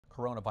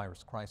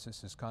Coronavirus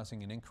crisis is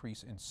causing an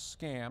increase in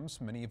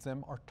scams. Many of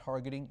them are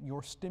targeting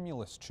your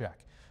stimulus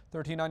check.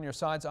 13 on your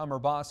side's Amr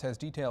Abbas has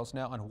details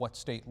now on what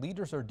state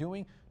leaders are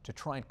doing to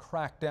try and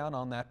crack down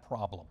on that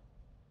problem.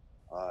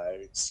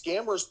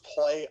 Scammers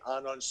play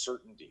on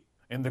uncertainty.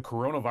 And the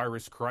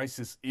coronavirus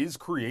crisis is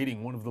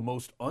creating one of the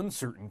most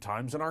uncertain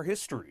times in our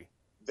history.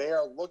 They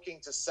are looking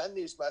to send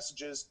these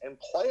messages and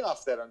play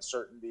off that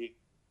uncertainty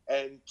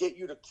and get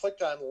you to click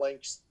on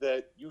links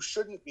that you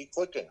shouldn't be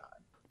clicking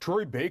on.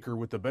 Troy Baker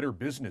with the Better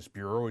Business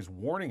Bureau is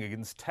warning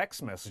against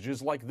text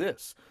messages like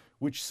this,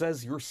 which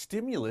says your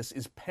stimulus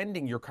is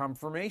pending your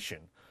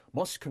confirmation.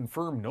 Must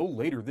confirm no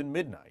later than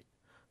midnight.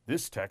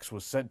 This text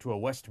was sent to a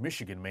West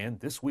Michigan man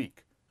this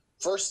week.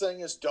 First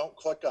thing is don't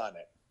click on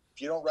it.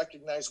 If you don't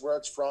recognize where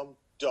it's from,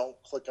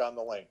 don't click on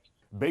the link.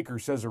 Baker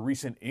says a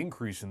recent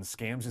increase in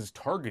scams is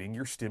targeting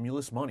your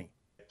stimulus money.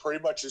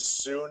 Pretty much as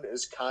soon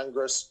as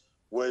Congress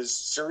was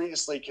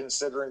seriously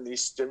considering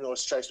these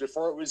stimulus checks,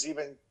 before it was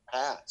even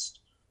passed,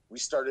 we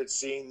started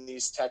seeing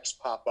these texts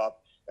pop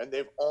up, and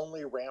they've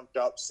only ramped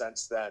up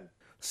since then.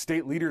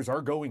 State leaders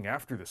are going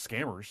after the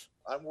scammers.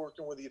 I'm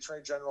working with the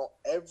Attorney General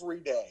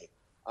every day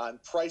on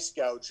price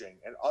gouging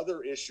and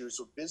other issues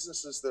with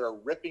businesses that are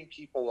ripping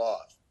people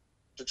off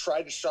to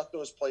try to shut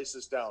those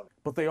places down.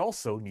 But they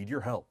also need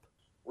your help.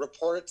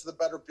 Report it to the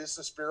Better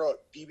Business Bureau at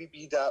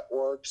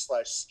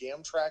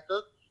bbb.org/scam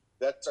tracker.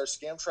 That's our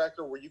scam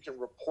tracker where you can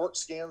report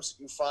scams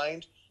you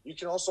find. You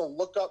can also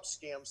look up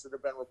scams that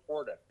have been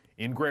reported.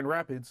 In Grand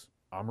Rapids,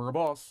 Amr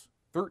Abbas,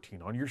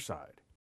 13 on your side.